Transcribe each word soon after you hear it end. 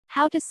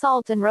How to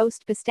salt and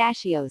roast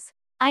pistachios.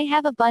 I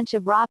have a bunch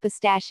of raw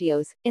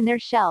pistachios, in their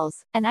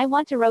shells, and I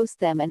want to roast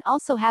them and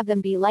also have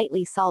them be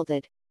lightly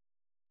salted.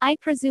 I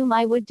presume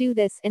I would do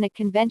this in a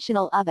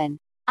conventional oven.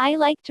 I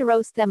like to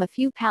roast them a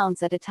few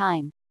pounds at a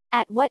time.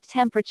 At what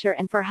temperature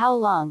and for how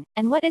long,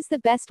 and what is the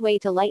best way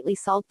to lightly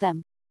salt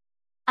them?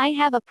 I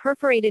have a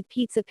perforated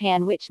pizza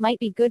pan which might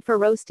be good for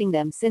roasting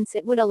them since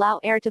it would allow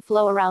air to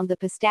flow around the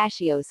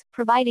pistachios,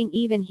 providing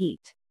even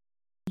heat.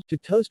 To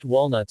toast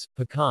walnuts,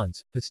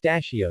 pecans,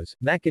 pistachios,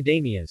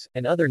 macadamias,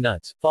 and other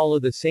nuts, follow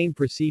the same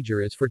procedure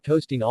as for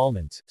toasting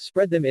almonds.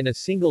 Spread them in a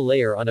single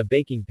layer on a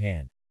baking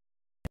pan.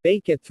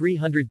 Bake at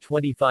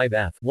 325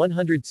 F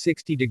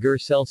 160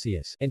 degrees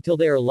Celsius until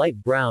they are light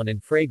brown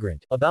and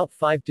fragrant, about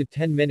 5 to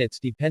 10 minutes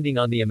depending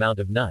on the amount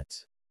of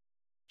nuts.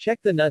 Check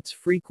the nuts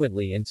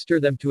frequently and stir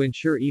them to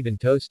ensure even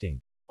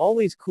toasting.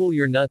 Always cool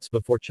your nuts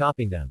before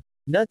chopping them.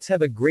 Nuts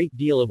have a great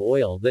deal of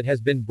oil that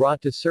has been brought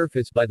to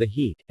surface by the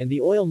heat, and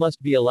the oil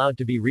must be allowed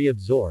to be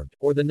reabsorbed,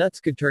 or the nuts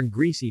could turn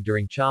greasy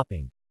during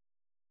chopping.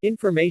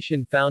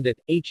 Information found at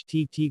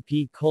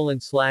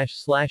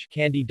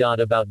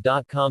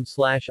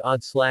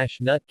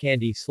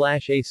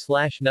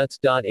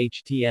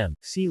http://candy.about.com/odd/nutcandy/a/nuts.htm.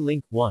 See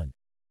link 1.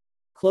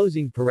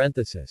 Closing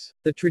parenthesis.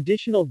 The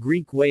traditional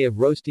Greek way of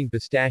roasting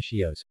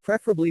pistachios,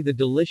 preferably the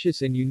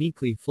delicious and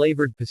uniquely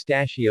flavored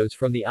pistachios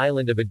from the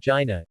island of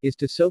Aegina, is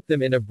to soak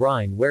them in a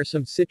brine where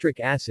some citric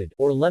acid,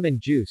 or lemon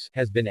juice,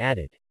 has been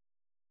added.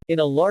 In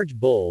a large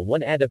bowl,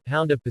 add a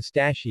pound of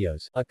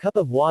pistachios, a cup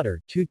of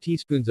water, 2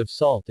 teaspoons of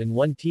salt and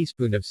 1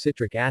 teaspoon of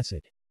citric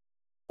acid.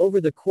 Over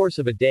the course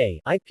of a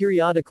day, I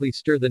periodically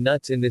stir the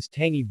nuts in this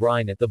tangy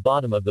brine at the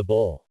bottom of the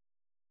bowl.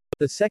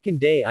 The second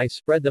day I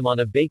spread them on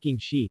a baking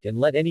sheet and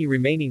let any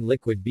remaining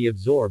liquid be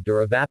absorbed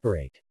or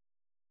evaporate.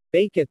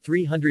 Bake at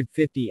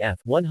 350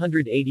 F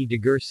 180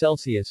 degrees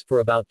Celsius for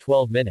about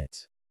 12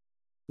 minutes.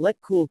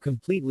 Let cool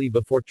completely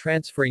before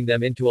transferring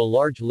them into a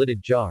large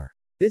lidded jar.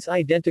 This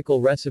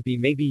identical recipe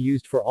may be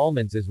used for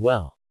almonds as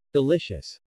well. Delicious.